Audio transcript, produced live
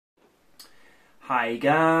Hi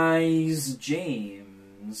guys,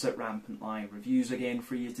 James at Rampant Lion Reviews again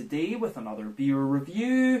for you today with another beer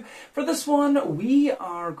review. For this one we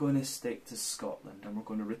are going to stick to Scotland and we're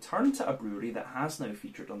going to return to a brewery that has now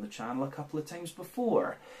featured on the channel a couple of times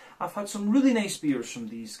before. I've had some really nice beers from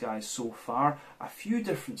these guys so far, a few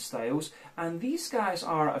different styles, and these guys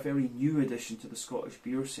are a very new addition to the Scottish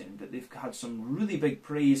beer scene, but they've had some really big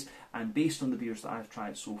praise, and based on the beers that I've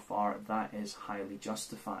tried so far, that is highly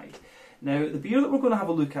justified. Now, the beer that we're going to have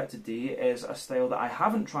a look at today is a style that I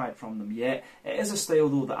haven't tried from them yet. It is a style,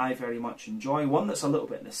 though, that I very much enjoy, one that's a little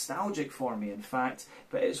bit nostalgic for me, in fact,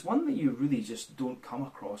 but it's one that you really just don't come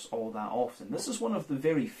across all that often. This is one of the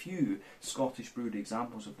very few Scottish brewed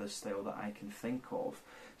examples of this style that I can think of.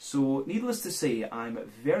 So, needless to say, I'm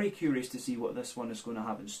very curious to see what this one is going to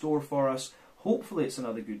have in store for us. Hopefully it's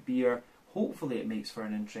another good beer. Hopefully it makes for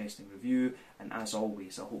an interesting review, and as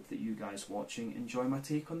always I hope that you guys watching enjoy my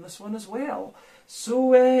take on this one as well.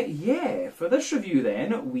 So yeah, for this review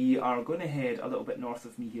then, we are going to head a little bit north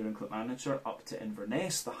of me here in Clackmannanshire up to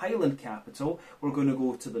Inverness, the Highland capital. We're going to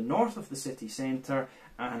go to the north of the city centre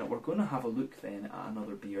and we're going to have a look then at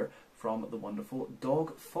another beer from the wonderful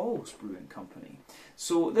Falls Brewing Company.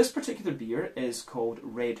 So this particular beer is called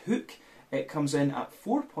Red Hook. It comes in at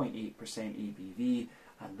 4.8% ABV.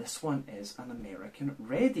 And this one is an American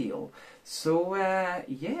red ale. So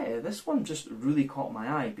yeah, this one just really caught my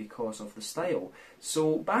eye because of the style.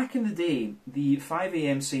 So back in the day, the 5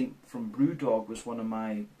 AM Saint from Brewdog was one of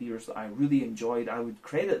my beers that I really enjoyed. I would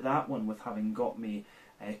credit that one with having got me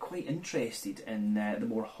quite interested in the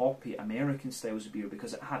more hoppy American styles of beer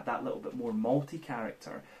because it had that little bit more malty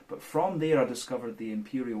character. But from there I discovered the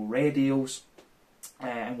Imperial Red Ales.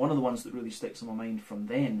 And one of the ones that really sticks in my mind from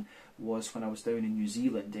then was when I was down in New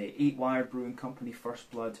Zealand. 8 Wired Brewing Company, First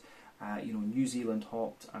Blood, New Zealand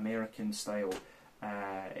hopped, American style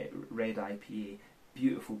red IPA.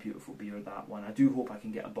 Beautiful, beautiful beer, that one. I do hope I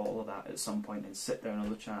can get a bottle of that at some point and sit down on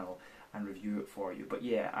the channel and review it for you. But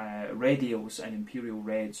yeah, red ales and Imperial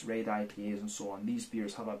Reds, red IPAs and so on, these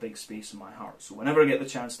beers have a big space in my heart. So whenever I get the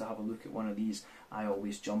chance to have a look at one of these, I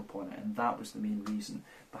always jump on it, and that was the main reason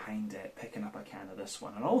behind picking up a can of this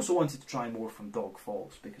one. And I also wanted to try more from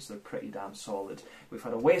Falls because they're pretty damn solid. We've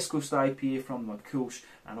had a West Coast IPA from them, a Kolsch,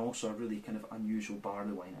 and also a really kind of unusual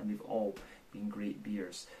barley wine, and they've all been great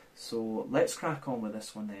beers. So let's crack on with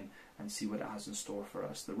this one then and see what it has in store for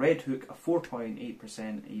us. The Red Hook, a 4.8%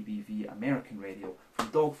 ABV American red ale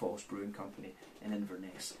from Falls Brewing Company in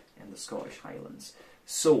Inverness in the Scottish Highlands.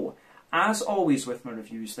 So, as always with my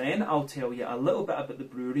reviews then, I'll tell you a little bit about the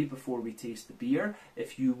brewery before we taste the beer.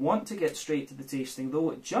 If you want to get straight to the tasting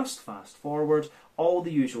though, just fast forward. All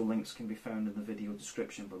the usual links can be found in the video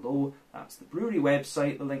description below. That's the brewery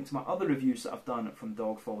website, the link to my other reviews that I've done from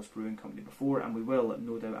Falls Brewing Company before, and we will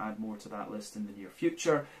no doubt add more to that list in the near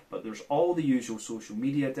future. But there's all the usual social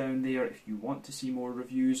media down there if you want to see more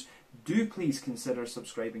reviews. Do please consider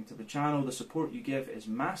subscribing to the channel. The support you give is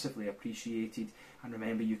massively appreciated. And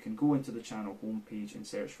remember, you can go into the channel homepage and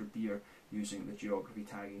search for beer using the geography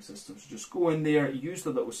tagging system. So just go in there, use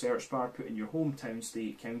the little search bar, put in your hometown,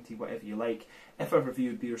 state, county, whatever you like. If I've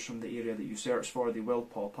reviewed beers from the area that you search for, they will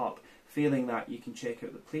pop up. Failing that, you can check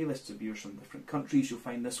out the playlists of beers from different countries. You'll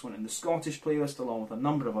find this one in the Scottish playlist along with a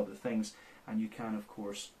number of other things. And you can, of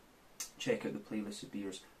course, check out the playlist of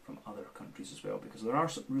beers from other countries as well, because there are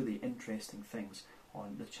some really interesting things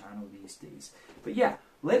on the channel these days. But yeah,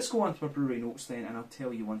 let's go on to my brewery notes then, and I'll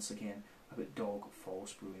tell you once again about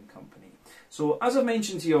Falls Brewing Company. So, as I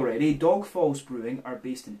mentioned to you already, Falls Brewing are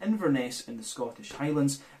based in Inverness in the Scottish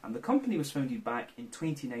Highlands, and the company was founded back in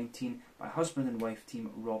 2019 by husband and wife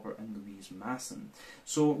team Robert and Louise Masson.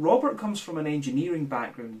 So Robert comes from an engineering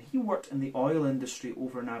background, and he worked in the oil industry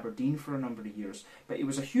over in Aberdeen for a number of years, but he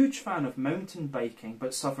was a huge fan of mountain biking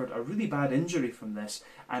but suffered a really bad injury from this,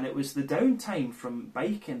 and it was the downtime from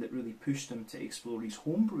biking that really pushed him to explore his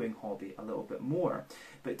homebrewing hobby a little bit more.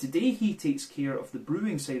 But today he takes care of the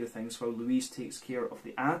brewing side of things while Louise takes care of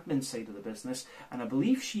the admin side of the business, and I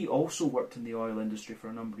believe she also worked in the oil industry for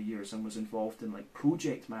a number of years and was involved in like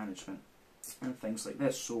project management and things like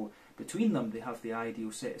this. So between them they have the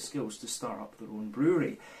ideal set of skills to start up their own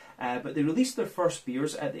brewery. But they released their first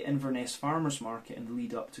beers at the Inverness Farmers Market in the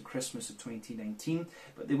lead up to Christmas of 2019,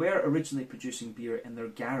 but they were originally producing beer in their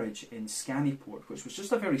garage in Scanieport, which was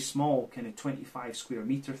just a very small kind of 25 square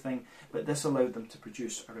metre thing, but this allowed them to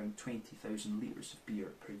produce around 20,000 litres of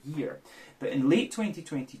beer per year. But in late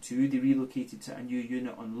 2022 they relocated to a new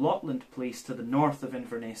unit on Lotland Place to the north of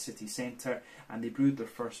Inverness city centre, and they brewed their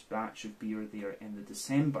first batch of beer there in the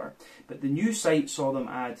December. But the new site saw them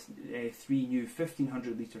add 3 new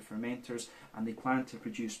 1500 litre fermenters, and they plan to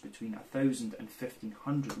produce between 1,000 and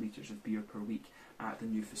 1,500 litres of beer per week at the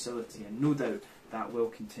new facility, and no doubt that will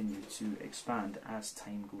continue to expand as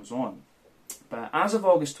time goes on. But as of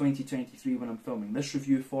August 2023, when I'm filming this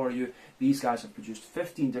review for you, these guys have produced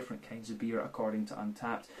 15 different kinds of beer according to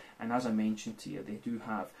Untappd, and as I mentioned to you, they do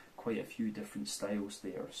have quite a few different styles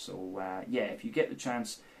there. So yeah, if you get the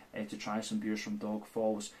chance to try some beers from Dog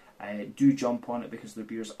Falls, do jump on it, because their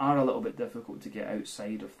beers are a little bit difficult to get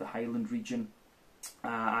outside of the Highland region.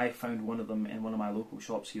 I found one of them in one of my local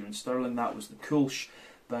shops here in Stirling. That was the Kulsh,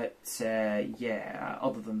 but yeah,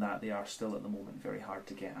 other than that, they are still at the moment very hard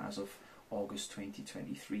to get as of August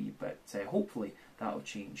 2023, but hopefully that will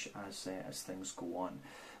change as things go on.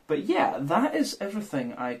 But yeah, that is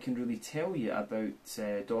everything I can really tell you about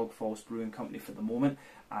Dog Falls Brewing Company for the moment.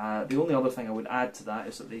 The only other thing I would add to that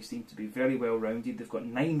is that they seem to be very well rounded. They've got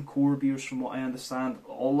 9 core beers from what I understand,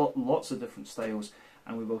 lots of different styles,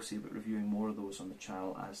 and we will see about reviewing more of those on the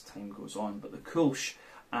channel as time goes on. But the Kulsh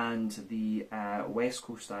and the West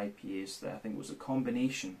Coast IPAs, I think was a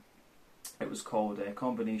combination. It was called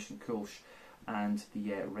Combination Kulsh, and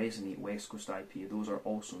the Resonate West Coast IPA. Those are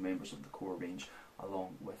also members of the core range,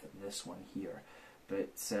 along with this one here.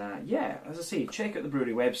 But yeah, as I say, check out the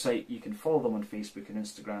brewery website. You can follow them on Facebook and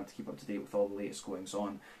Instagram to keep up to date with all the latest goings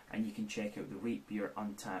on, and you can check out the Rate Beer,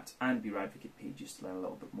 Untappd and Beer Advocate pages to learn a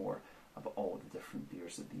little bit more about all the different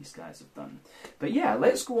beers that these guys have done. But yeah,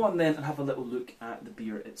 let's go on then and have a little look at the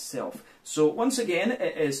beer itself. So once again,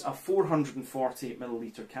 it is a 440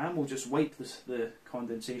 milliliter can. We'll just wipe the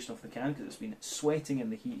condensation off the can because it's been sweating in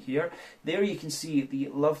the heat here. There you can see the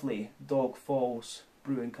lovely Dog Falls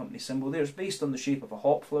Brewing Company symbol there. It's based on the shape of a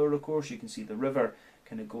hop flower, of course. You can see the river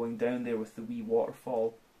kind of going down there with the wee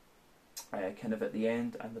waterfall kind of at the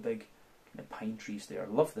end, and the big kind of pine trees there.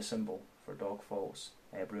 Love the symbol for Dog Falls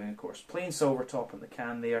Brewing, of course. Plain silver top on the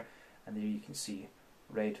can there, and there you can see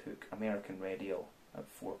Red Hook American Red Ale at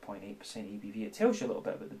 4.8% ABV. It tells you a little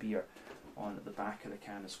bit about the beer on the back of the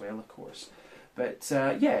can as well, of course. But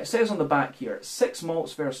yeah, it says on the back here, 6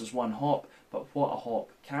 malts versus 1 hop, but what a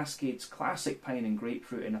hop. Cascades classic pine and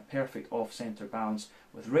grapefruit in a perfect off-centre balance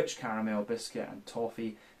with rich caramel, biscuit and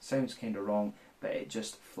toffee. Sounds kind of wrong, but it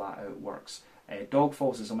just flat out works. Dog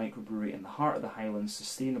Falls is a microbrewery in the heart of the Highlands,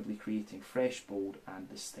 sustainably creating fresh, bold and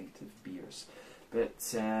distinctive beers.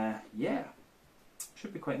 But yeah,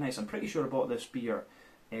 should be quite nice. I'm pretty sure I bought this beer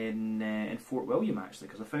in Fort William actually,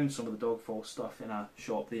 because I found some of the Dog Falls stuff in a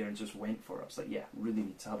shop there and just went for it. I was like, yeah, really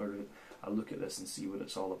need to have a look at this and see what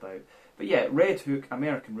it's all about. But yeah, Red Hook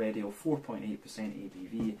American Red Ale, 4.8%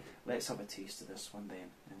 ABV. Let's have a taste of this one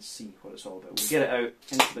then and see what it's all about. We'll get it out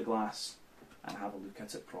into the glass and have a look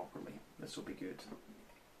at it properly. This will be good.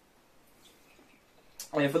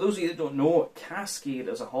 For those of you that don't know, Cascade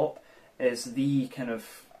as a hop is the kind of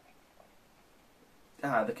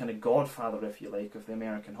godfather, if you like, of the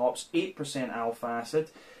American hops. 8% alpha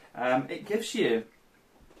acid. It gives you,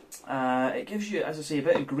 as I say, a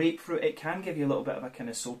bit of grapefruit. It can give you a little bit of a kind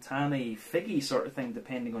of sultana-y, figgy sort of thing,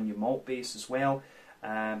 depending on your malt base as well.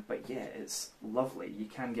 But yeah, it's lovely. You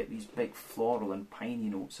can get these big floral and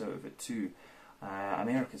piney notes out of it too.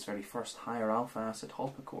 America's very first higher alpha acid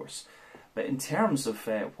hop, of course. But in terms of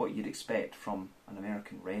what you'd expect from an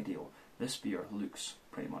American Red Ale, this beer looks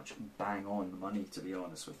pretty much bang on the money, to be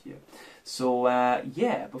honest with you. So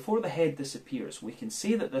yeah, before the head disappears, we can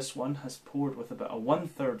see that this one has poured with about a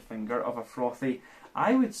 1/3 finger of a frothy,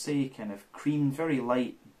 I would say kind of cream, very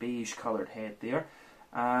light beige coloured head there.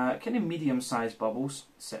 Kind of medium-sized bubbles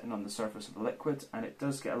sitting on the surface of the liquid, and it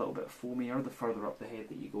does get a little bit foamier the further up the head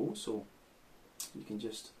that you go, so you can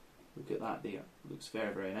just look at that there. It looks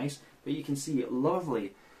very, very nice. But you can see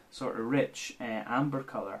lovely sort of rich amber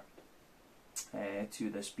colour to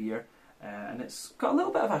this beer, and it's got a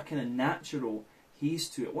little bit of a kind of natural haze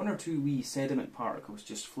to it. 1 or 2 wee sediment particles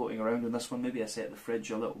just floating around in this one. Maybe I set the fridge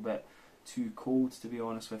a little bit too cold, to be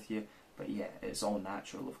honest with you, but yeah, it's all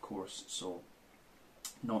natural, of course, so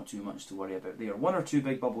not too much to worry about there. 1 or 2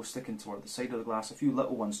 big bubbles sticking toward the side of the glass, a few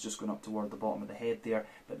little ones just going up toward the bottom of the head there,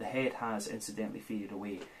 but the head has incidentally faded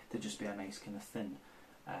away to just be a nice kind of thin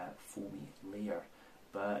foamy layer.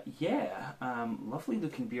 But yeah, lovely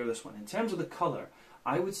looking beer, this one. In terms of the colour,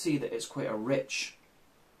 I would say that it's quite a rich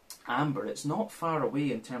amber. It's not far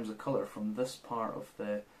away in terms of colour from this part of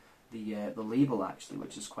the label actually,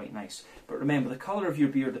 which is quite nice. But remember, the colour of your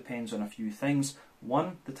beer depends on a few things.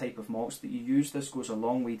 1, the type of malts that you use. This goes a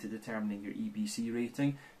long way to determining your EBC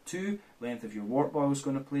rating. 2, length of your wort boil is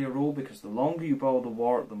going to play a role, because the longer you boil the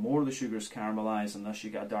wort, the more the sugars caramelise, and thus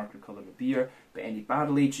you get a darker colour of beer. But any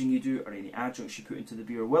barrel aging you do, or any adjuncts you put into the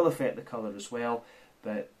beer, will affect the colour as well.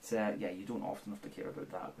 But yeah, you don't often have to care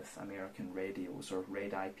about that with American red ales or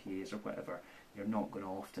red IPAs or whatever. You're not going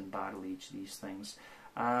to often barrel age these things.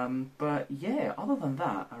 But yeah, other than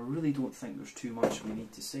that, I really don't think there's too much we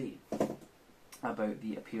need to say about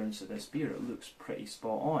the appearance of this beer. It looks pretty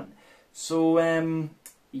spot on. So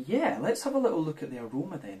yeah, let's have a little look at the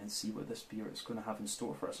aroma then and see what this beer is going to have in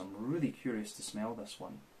store for us. I'm really curious to smell this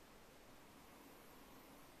one.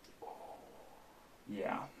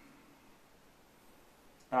 Yeah.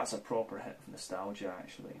 That's a proper hit of nostalgia,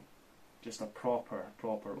 actually. Just a proper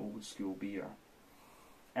old school beer.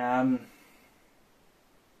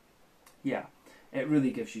 Yeah, it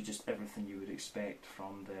really gives you just everything you would expect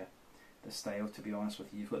from the style, to be honest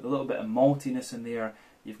with you. You've got the little bit of maltiness in there,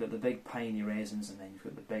 you've got the big piney resins, and then you've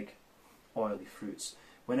got the big oily fruits.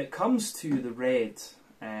 When it comes to the red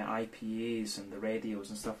IPAs and the red ales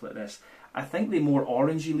and stuff like this, I think the more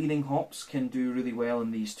orangey leaning hops can do really well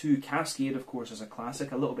in these too. Cascade, of course, is a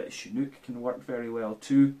classic. A little bit of Chinook can work very well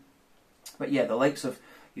too. But yeah, the likes of,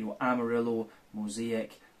 you know, Amarillo,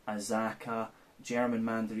 Mosaic, Azaka, German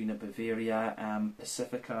Mandarina Bavaria,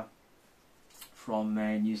 Pacifica from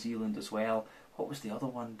New Zealand as well. What was the other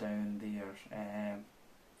one down there?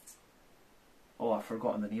 Oh, I've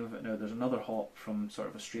forgotten the name of it now. There's another hop from sort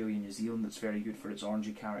of Australia and New Zealand that's very good for its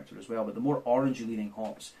orangey character as well. But the more orangey leaning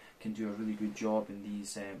hops can do a really good job in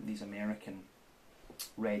these American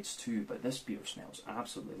reds too. But this beer smells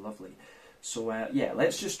absolutely lovely. So yeah,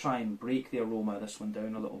 let's just try and break the aroma of this one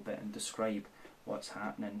down a little bit and describe what's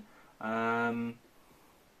happening.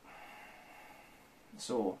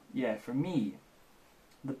 So yeah, for me,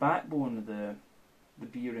 the backbone of the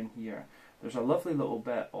beer in here, there's a lovely little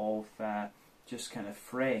bit of just kind of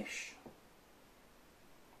fresh.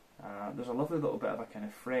 There's a lovely little bit of a kind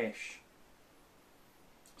of fresh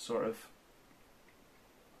sort of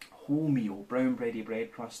wholemeal, brown bready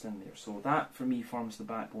bread crust in there. So that for me forms the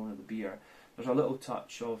backbone of the beer. There's a little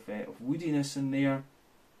touch of woodiness in there.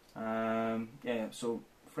 Yeah, so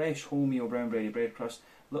fresh wholemeal, brown bready bread crust,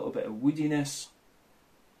 a little bit of woodiness.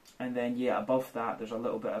 And then yeah, above that there's a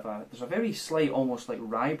little bit of there's a very slight, almost like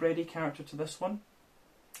rye bready character to this one.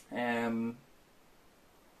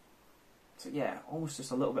 So yeah, almost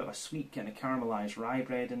just a little bit of a sweet kind of caramelised rye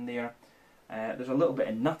bread in there. There's a little bit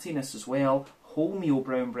of nuttiness as well. Wholemeal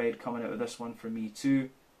brown bread coming out of this one for me too.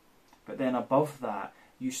 But then above that,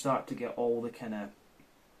 you start to get all the kind of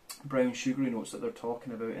brown sugary notes that they're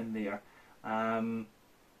talking about in there.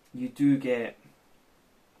 You do get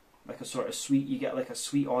like a sort of sweet, you get like a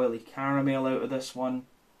sweet oily caramel out of this one.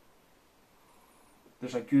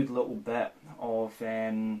 There's a good little bit of,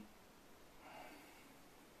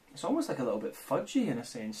 it's almost like a little bit fudgy in a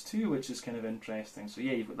sense too, which is kind of interesting. So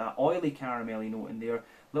yeah, you've got that oily caramelly note in there, a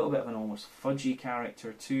little bit of an almost fudgy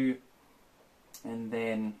character too, and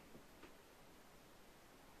then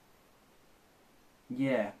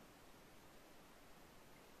yeah,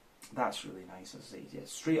 that's really nice, as I say. Yeah,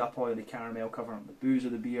 straight up oily caramel covering up the booze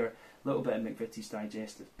of the beer, a little bit of McVitie's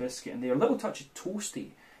digestive biscuit in there, a little touch of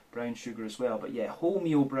toasty brown sugar as well. But yeah,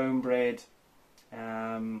 wholemeal brown bread,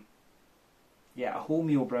 yeah, a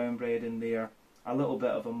wholemeal brown bread in there, a little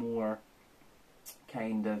bit of a more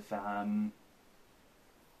kind of,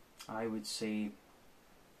 I would say,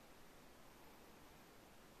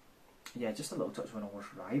 yeah, just a little touch of an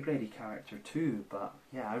almost rye bready character too. But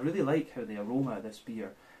yeah, I really like how the aroma of this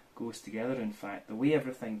beer goes together. In fact, the way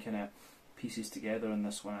everything kind of pieces together in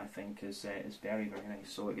this one, I think, is very, very nice.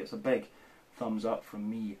 So it gets a big thumbs up from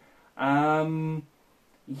me.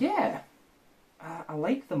 Yeah, I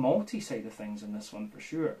like the malty side of things in this one for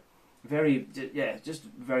sure. Very, yeah, just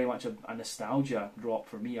very much a nostalgia drop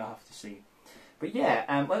for me, I have to say. But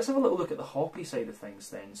yeah, let's have a little look at the hoppy side of things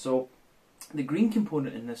then. So the green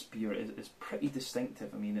component in this beer is pretty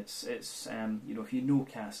distinctive. I mean, it's you know, if you know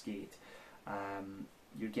Cascade,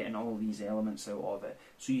 you're getting all these elements out of it.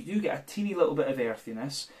 So you do get a teeny little bit of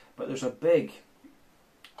earthiness, but there's a big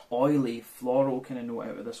oily floral kind of note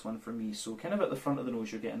out of this one for me. So kind of at the front of the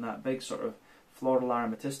nose, you're getting that big sort of floral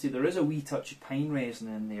aromaticity. There is a wee touch of pine resin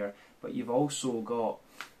in there, but you've also got,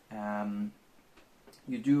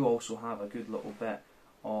 you do also have a good little bit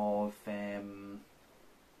of,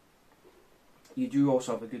 you do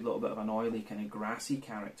also have a good little bit of an oily kind of grassy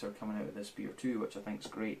character coming out of this beer too, which I think is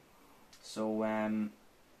great. So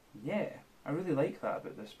yeah, I really like that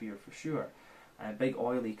about this beer for sure. A big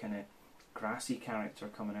oily kind of grassy character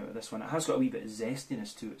coming out of this one. It has got a wee bit of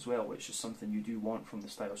zestiness to it as well, which is something you do want from the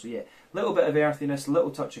style. So yeah, little bit of earthiness, a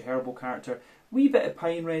little touch of herbal character, wee bit of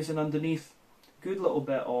pine resin underneath, good little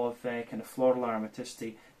bit of kind of floral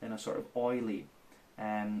aromaticity, then a sort of oily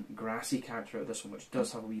grassy character out of this one, which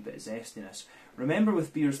does have a wee bit of zestiness. Remember,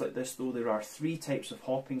 with beers like this though, there are 3 types of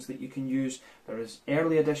hoppings that you can use. There is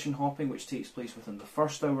early edition hopping, which takes place within the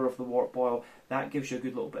first hour of the wort boil. That gives you a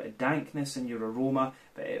good little bit of dankness in your aroma,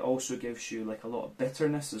 but it also gives you like a lot of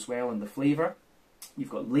bitterness as well in the flavour. You've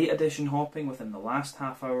got late edition hopping within the last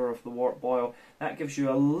half hour of the wort boil. That gives you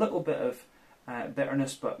a little bit of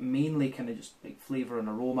bitterness, but mainly kind of just like flavour and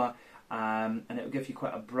aroma. And it will give you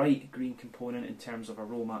quite a bright green component in terms of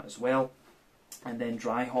aroma as well. And then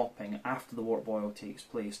dry hopping after the wort boil takes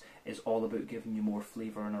place is all about giving you more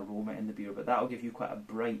flavour and aroma in the beer, but that will give you quite a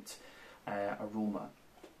bright aroma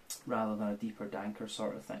rather than a deeper, danker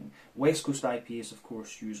sort of thing. West Coast IPAs, of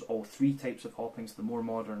course, use all 3 types of hoppings. The more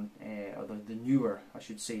modern, or the newer, I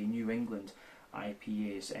should say, New England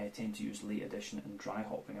IPAs tend to use late edition and dry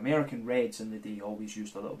hopping. American Reds in the day always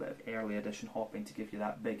used a little bit of early edition hopping to give you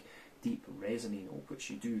that big, deep resiny note, which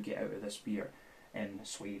you do get out of this beer in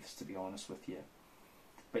swathes, to be honest with you.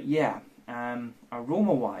 But yeah,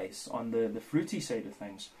 aroma-wise, on the fruity side of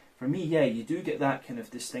things, for me, yeah, you do get that kind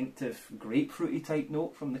of distinctive grapefruity type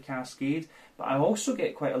note from the Cascade, but I also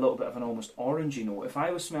get quite a little bit of an almost orangey note. If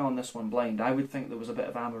I was smelling this one blind, I would think there was a bit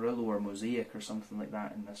of Amarillo or Mosaic or something like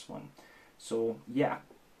that in this one. So yeah,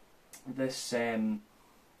 this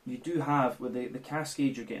you do have, with the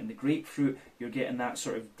Cascade, you're getting the grapefruit, you're getting that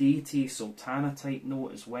sort of datey sultana type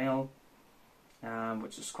note as well,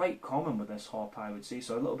 which is quite common with this hop, I would say.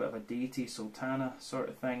 So a little bit of a datey sultana sort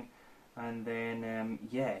of thing. And then,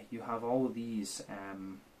 yeah, you have all of these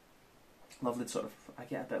lovely sort of, I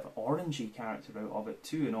get a bit of an orangey character out of it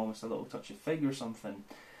too, and almost a little touch of fig or something.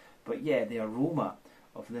 But yeah, the aroma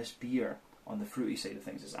of this beer on the fruity side of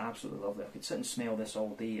things is absolutely lovely. I could sit and smell this all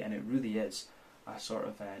day, and it really is a sort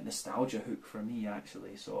of nostalgia hook for me,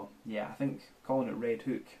 actually. So yeah, I think calling it Red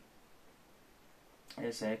Hook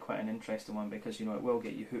is quite an interesting one, because you know it will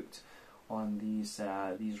get you hooked on these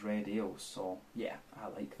red ales. So yeah, I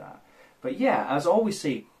like that. But yeah, as I always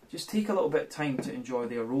say, just take a little bit of time to enjoy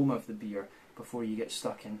the aroma of the beer before you get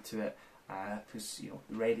stuck into it, because you know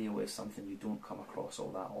the red ale is something you don't come across all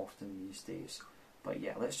that often these days. But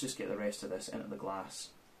yeah, let's just get the rest of this into the glass,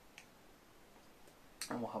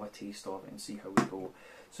 and we'll have a taste of it and see how we go.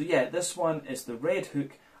 So yeah, this one is the Red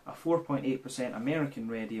Hook, a 4.8% American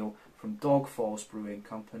red ale from Falls Brewing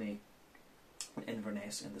Company in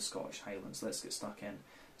Inverness in the Scottish Highlands. Let's get stuck in.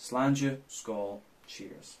 Slàinte, skål,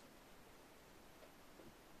 cheers.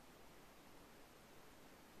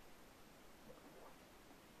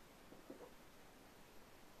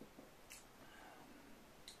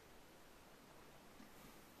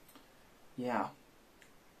 Yeah,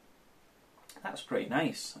 that's pretty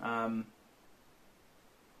nice.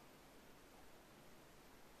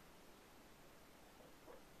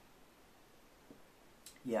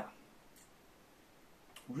 Yeah,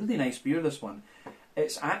 really nice beer, this one.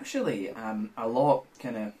 It's actually a lot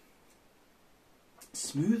kind of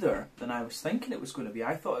smoother than I was thinking it was going to be.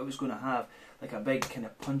 I thought it was going to have like a big kind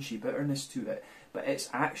of punchy bitterness to it, but it's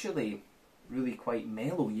actually really quite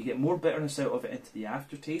mellow. You get more bitterness out of it into the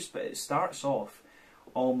aftertaste, but it starts off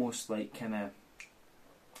almost like kind of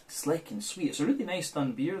slick and sweet. It's a really nice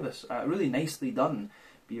done beer, this really nicely done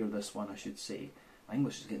beer, this one, I should say. My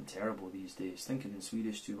English is getting terrible these days, thinking in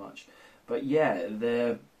Swedish too much. But yeah,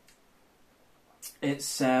 it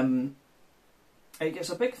gets a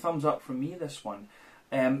big thumbs up from me, this one.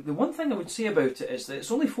 The one thing I would say about it is that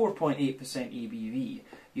it's only 4.8% ABV.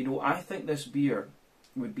 You know, I think this beer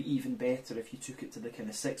would be even better if you took it to the kind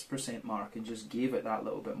of 6% mark and just gave it that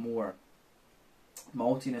little bit more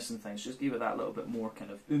maltiness and things, just gave it that little bit more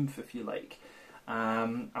kind of oomph, if you like. I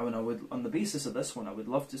would, on the basis of this one, I would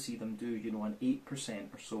love to see them do, you know, an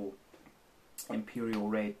 8% or so Imperial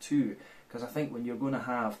Red too, because I think when you're going to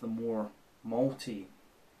have the more malty,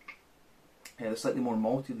 the slightly more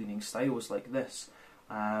malty leaning styles like this,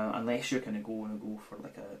 unless you're kind of going to go for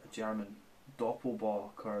like a German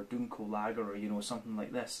Doppelbock or Dunkel Lager, or you know, something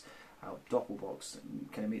like this. Doppelbock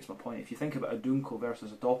kind of makes my point. If you think about a Dunkel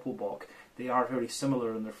versus a Doppelbock, they are very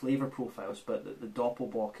similar in their flavour profiles, but the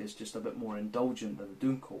Doppelbock is just a bit more indulgent than the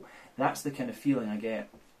Dunkel. That's the kind of feeling I get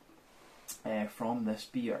from this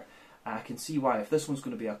beer. I can see why, if this one's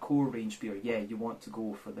going to be a core range beer, yeah, you want to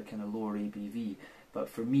go for the kind of lower ABV. But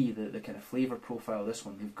for me, the kind of flavour profile of this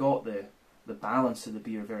one, they've got the balance of the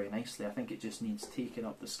beer very nicely. I think it just needs taking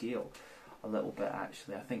up the scale a little bit,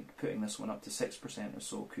 actually. I think putting this one up to 6% or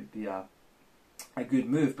so could be a good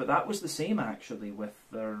move. But that was the same, actually, with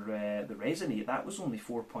their the Resonate. That was only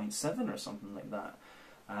 4.7 or something like that.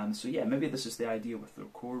 So yeah, maybe this is the idea with their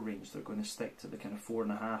core range. They're going to stick to the kind of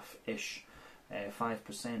 4.5-ish,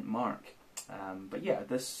 5% mark. But yeah,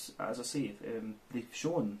 this, as I say, they've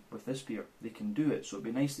shown with this beer they can do it, so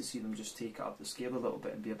it'd be nice to see them just take it up the scale a little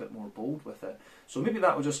bit and be a bit more bold with it. So maybe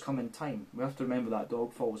that will just come in time. We have to remember that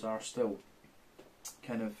Dog Falls are still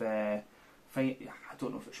kind of, I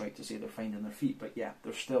don't know if it's right to say they're finding their feet, but yeah,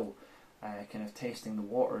 they're still kind of testing the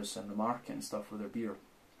waters and the market and stuff with their beer.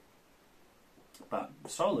 But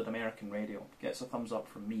solid American radio, gets a thumbs up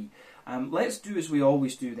from me. Let's do as we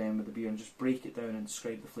always do then with the beer and just break it down and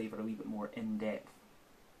describe the flavour a wee bit more in depth.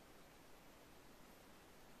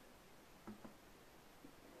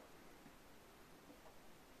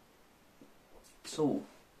 So,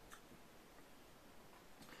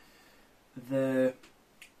 if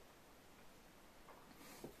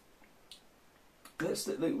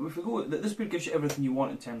we go, this beer gives you everything you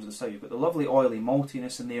want in terms of the style. You've got the lovely oily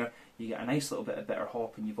maltiness in there, you get a nice little bit of bitter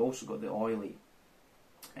hop, and you've also got the oily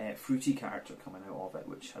fruity character coming out of it,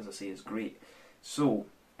 which, as I say, is great. So,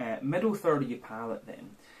 middle third of your palate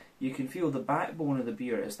then, you can feel the backbone of the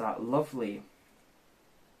beer is that lovely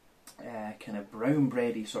kind of brown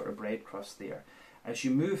bready sort of bread crust there. As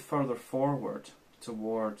you move further forward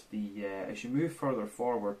toward the,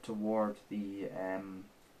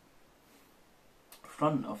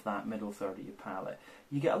 front of that middle third of your palate,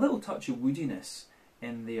 you get a little touch of woodiness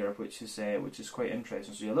in there, which is quite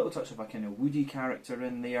interesting. So you get a little touch of a kind of woody character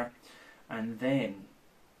in there, and then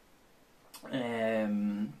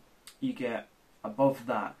you get above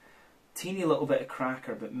that teeny little bit of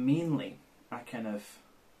cracker, but mainly a kind of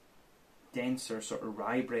denser sort of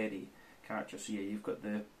rye bready character. So yeah, you've got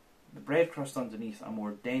the bread crust underneath, a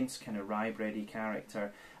more dense kind of rye bready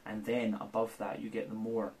character, and then above that you get the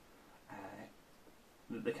more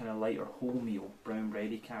the kind of lighter wholemeal brown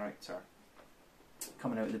bready character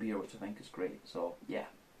coming out of the beer, which I think is great. So yeah,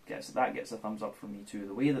 that gets a thumbs up from me too.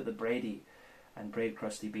 The way that the bready and bread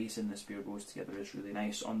crusty base in this beer goes together is really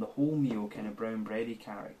nice. On the wholemeal kind of brown bready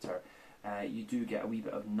character, you do get a wee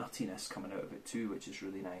bit of nuttiness coming out of it too, which is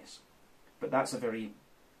really nice. But that's a very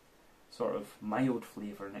sort of mild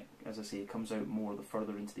flavour, and it, as I say, it comes out more the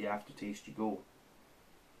further into the aftertaste you go.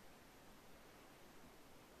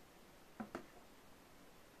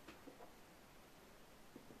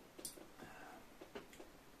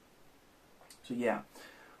 So yeah,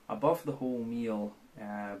 above the wholemeal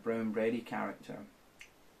brown bready character,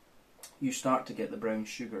 you start to get the brown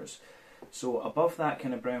sugars. So above that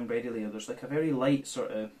kind of brown bready layer, there's like a very light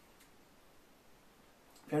sort of,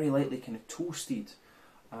 very lightly kind of toasted,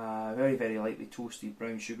 very lightly toasted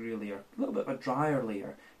brown sugary layer, a little bit of a drier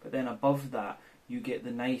layer, but then above that you get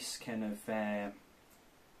the nice kind of,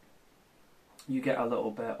 you get a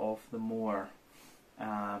little bit of the more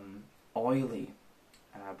oily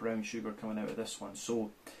brown sugar coming out of this one.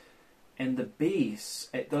 So in the base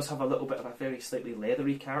it does have a little bit of a very slightly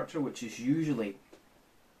leathery character, which is usually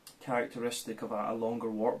characteristic of a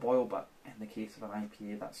longer wort boil, but in the case of an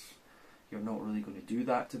IPA, you're not really going to do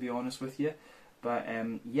that, to be honest with you. But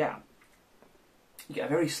yeah, you get a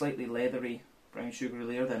very slightly leathery brown sugary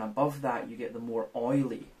layer, then above that you get the more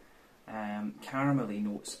oily caramelly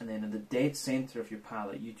notes, and then in the dead centre of your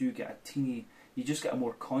palate you do get a teeny, you just get a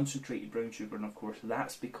more concentrated brown sugar, and of course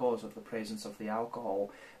that's because of the presence of the alcohol.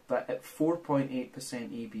 But at 4.8%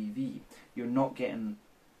 ABV, you're not getting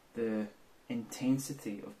the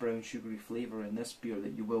intensity of brown sugary flavour in this beer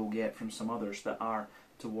that you will get from some others that are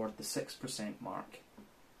toward the 6% mark.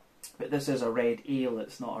 But this is a red ale,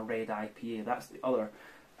 it's not a red IPA. That's the other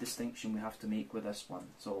distinction we have to make with this one.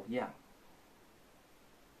 So yeah.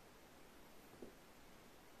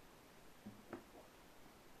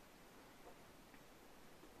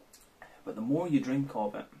 But the more you drink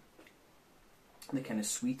of it, the kind of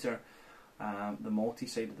sweeter the malty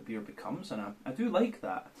side of the beer becomes, and I do like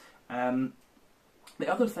that. The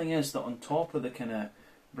other thing is that on top of the kind of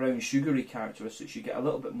brown sugary characteristics, you get a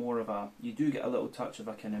little bit more of a, you do get a little touch of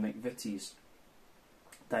a kind of McVitie's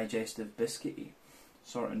digestive biscuity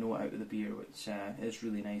sort of note out of the beer, which is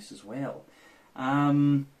really nice as well.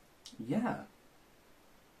 Yeah,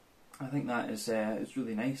 I think that is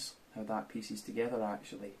really nice how that pieces together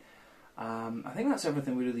actually. I think that's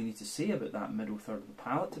everything we really need to say about that middle third of the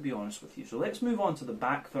palate, to be honest with you. So let's move on to the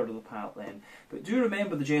back third of the palate then. But do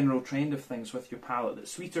remember the general trend of things with your palate, that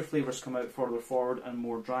sweeter flavours come out further forward and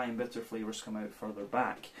more dry and bitter flavours come out further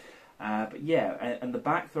back. But yeah, in the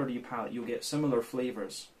back third of your palate you'll get similar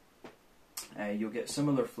flavours. You'll get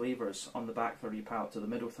similar flavours on the back third of your palate to the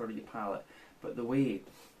middle third of your palate. But the way,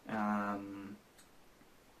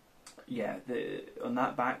 yeah, on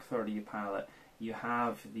that back third of your palate, you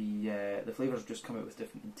have the flavours just come out with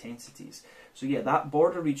different intensities. So yeah, that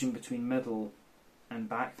border region between middle and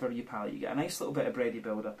back third of your palate, you get a nice little bit of bready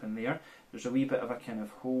build up in there. There's a wee bit of a kind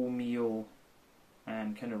of wholemeal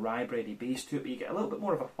and kind of rye bready base to it, but you get a little bit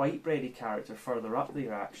more of a white bready character further up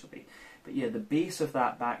there actually. But yeah, the base of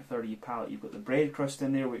that back third of your palate, you've got the bread crust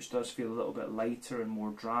in there, which does feel a little bit lighter and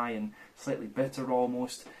more dry and slightly bitter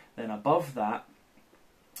almost. Then above that,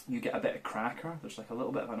 you get a bit of cracker. There's like a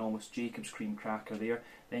little bit of an almost Jacob's cream cracker there.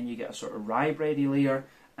 Then you get a sort of rye bready layer,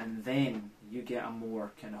 and then you get a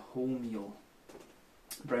more kind of wholemeal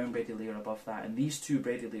brown bready layer above that. And these two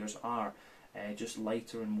bready layers are just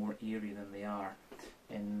lighter and more airy than they are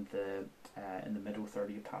in the middle third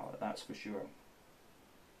of your palate. That's for sure.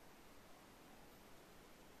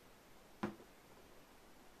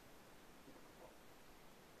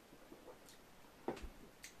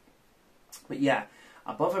 But yeah,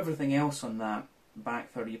 above everything else on that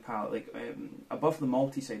back third of your palate, like above the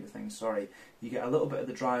malty side of things, sorry, you get a little bit of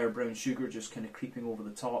the drier brown sugar just kind of creeping over the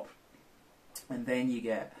top, and then you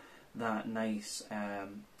get that nice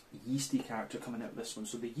yeasty character coming out of this one.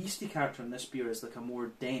 So the yeasty character in this beer is like a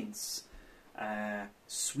more dense,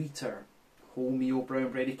 sweeter, wholemeal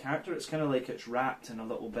brown bready character. It's kind of like it's wrapped in a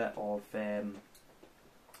little bit of, it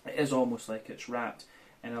is almost like it's wrapped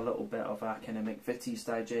in a little bit of a kind of McVitie's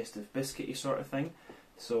digestive biscuity sort of thing.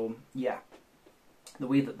 So yeah, the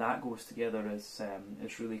way that that goes together is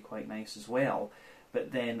really quite nice as well.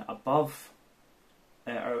 But then above,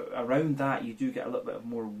 around that, you do get a little bit of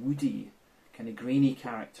more woody, kind of grainy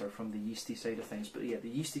character from the yeasty side of things. But yeah, the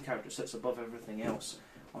yeasty character sits above everything else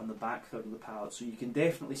on the back third of the palate. So you can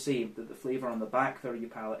definitely say that the flavour on the back third of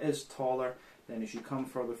your palate is taller. Then as you come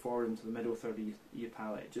further forward into the middle third of your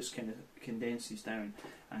palate, it just kind of condenses down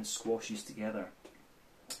and squashes together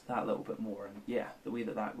that little bit more. And yeah, the way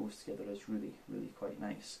that that goes together is really, really quite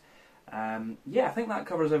nice. Yeah, I think that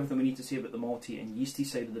covers everything we need to say about the malty and yeasty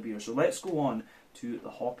side of the beer. So let's go on to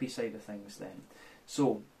the hoppy side of things then.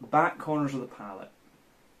 So, back corners of the palate.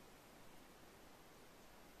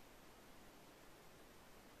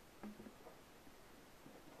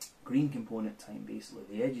 Green component time, basically,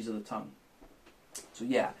 the edges of the tongue. So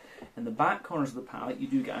yeah, in the back corners of the palate, you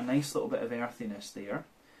do get a nice little bit of earthiness there.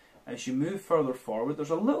 As you move further forward, there's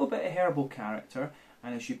a little bit of herbal character,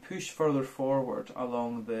 and as you push further forward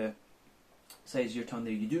along the sides of your tongue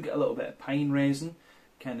there, you do get a little bit of pine resin,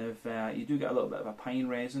 kind of, you do get a little bit of a pine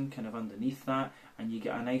resin kind of underneath that, and you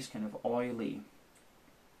get a nice kind of oily,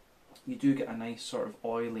 you do get a nice sort of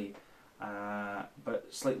oily, but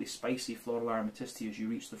slightly spicy floral aromaticity as you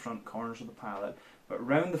reach the front corners of the palate. But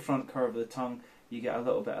round the front curve of the tongue, you get a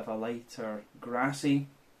little bit of a lighter grassy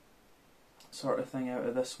sort of thing out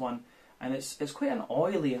of this one, and it's quite an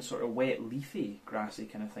oily and sort of wet leafy grassy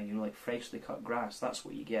kind of thing, you know, like freshly cut grass. That's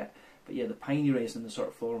what you get. But yeah, the piney resin and the sort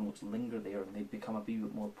of floral notes linger there, and they become a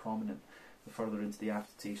bit more prominent the further into the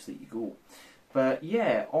aftertaste that you go. But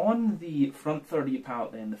yeah, on the front third of your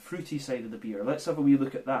palate then, the fruity side of the beer, let's have a wee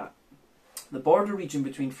look at that. The border region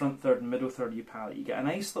between front third and middle third of your palate, you get a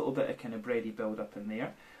nice little bit of kind of bready build up in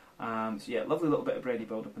there. So yeah, lovely little bit of bready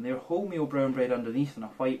build up in there. Wholemeal brown bread underneath and a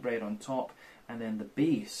white bread on top, and then the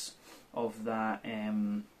base of that,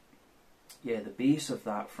 yeah, the base of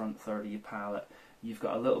that front third of your palate, you've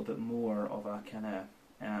got a little bit more of a kind of,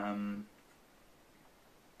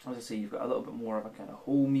 as I say, you've got a little bit more of a kind of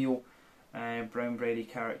wholemeal brown bready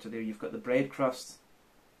character there. You've got the bread crust,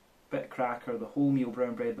 bit of cracker, the wholemeal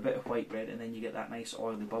brown bread, the bit of white bread, and then you get that nice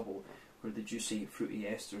oily bubble where the juicy fruity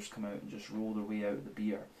esters come out and just roll their way out of the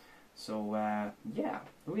beer. So yeah,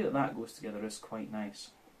 the way that that goes together is quite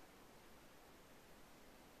nice.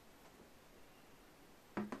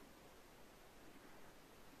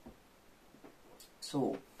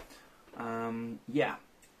 So yeah,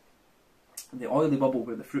 the oily bubble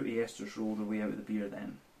where the fruity esters roll their way out of the beer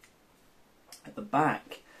then. At the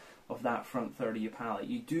back of that front third of your palate,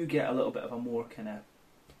 you do get a little bit of a more kind of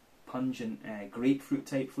pungent grapefruit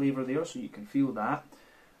type flavour there, so you can feel that.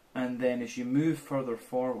 And then as you move further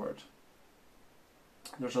forward,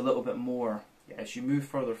 there's a little bit more, yeah, as you move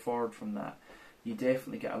further forward from that, you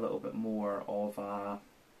definitely get a little bit more of a,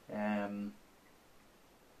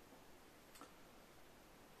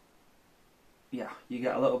 yeah, you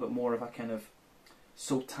get a little bit more of a kind of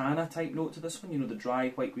sultana type note to this one, you know, the dry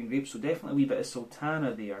white green grapes, so definitely a wee bit of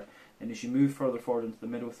sultana there. And as you move further forward into the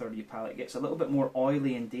middle third of your palate, it gets a little bit more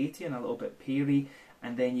oily and datey and a little bit peary,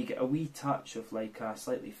 and then you get a wee touch of like a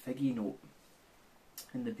slightly figgy note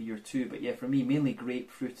in the beer too. But yeah, for me, mainly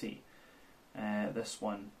grapefruity, this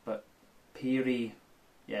one, but peary,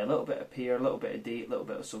 yeah, a little bit of pear, a little bit of date, a little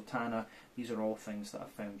bit of sultana. These are all things that I've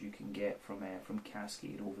found you can get from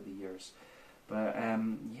Cascade over the years. But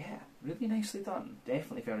yeah, really nicely done.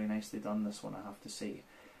 Definitely very nicely done, this one, I have to say.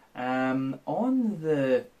 On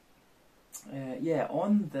the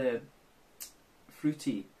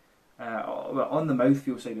fruity, well, on the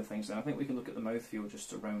mouthfeel side of things, then I think we can look at the mouthfeel just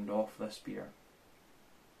to round off this beer.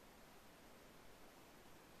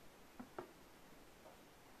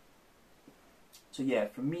 So yeah,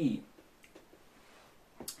 for me,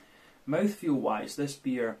 mouthfeel wise, this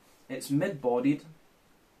beer, it's mid-bodied.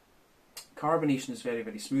 Carbonation is very,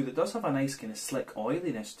 very smooth. It does have a nice kind of slick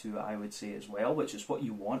oiliness to it, I would say, as well, which is what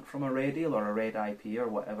you want from a red ale or a red IPA or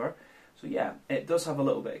whatever. So yeah, it does have a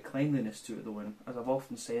little bit of cleanliness to it though, and as I've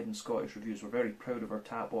often said in Scottish reviews, we're very proud of our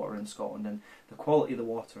tap water in Scotland, and the quality of the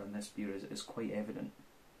water in this beer is quite evident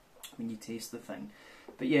when you taste the thing.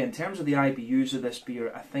 But yeah, in terms of the IBUs of this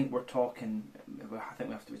beer, I think we're talking, I think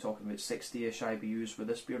we have to be talking about 60-ish IBUs for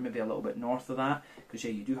this beer, maybe a little bit north of that, because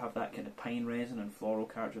yeah, you do have that kind of pine resin and floral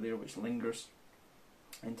character there, which lingers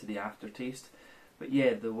into the aftertaste. But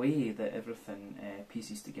yeah, the way that everything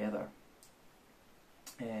pieces together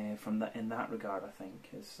in that regard, I think,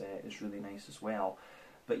 is really nice as well.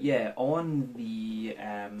 But yeah, on the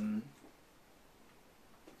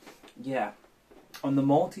on the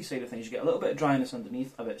malty side of things, you get a little bit of dryness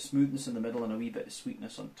underneath, a bit of smoothness in the middle, and a wee bit of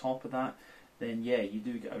sweetness on top of that. Then yeah, you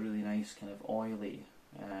do get a really nice kind of oily,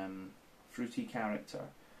 fruity character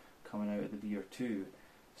coming out of the beer too.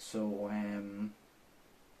 So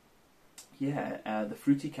the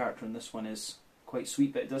fruity character in this one is quite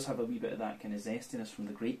sweet, but it does have a wee bit of that kind of zestiness from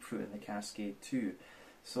the grapefruit in the Cascade too.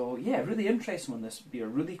 So yeah, really interesting on this beer,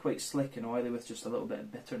 really quite slick and oily with just a little bit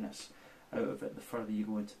of bitterness out of it the further you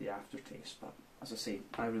go into the aftertaste. But as I say,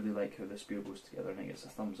 I really like how this beer goes together, and it gets a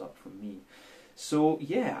thumbs up from me. So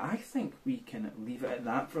yeah, I think we can leave it at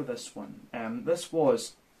that for this one. This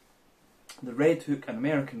was the Red Hook, an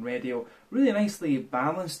American red ale, really nicely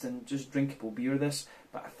balanced and just drinkable beer this,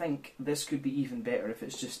 but I think this could be even better if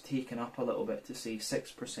it's just taken up a little bit to say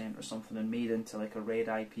 6% or something and made into like a red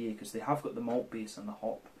IPA, because they have got the malt base and the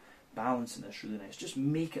hop balance in this really nice. Just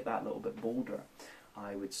make it that little bit bolder,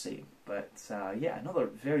 I would say. But yeah, another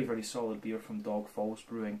very, very solid beer from Falls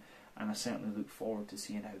Brewing, and I certainly look forward to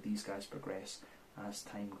seeing how these guys progress as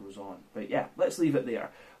time goes on. But yeah, let's leave it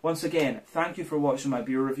there. Once again, thank you for watching my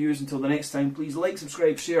beer reviews. Until the next time, please like,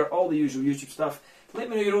 subscribe, share, all the usual YouTube stuff. Let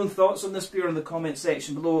me know your own thoughts on this beer in the comment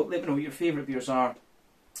section below. Let me know what your favourite beers are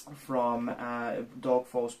from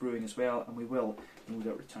Falls Brewing as well, and we will no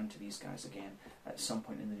doubt return to these guys again at some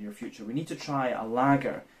point in the near future. We need to try a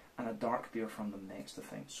lager and a dark beer from them next, I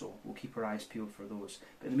think, so we'll keep our eyes peeled for those.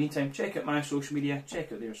 But in the meantime, check out my social media,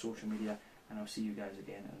 check out their social media, and I'll see you guys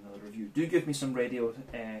again in another review. Do give me some radio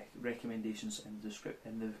recommendations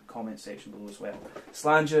in the comment section below as well.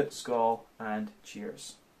 Slàinte, skål, and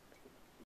cheers.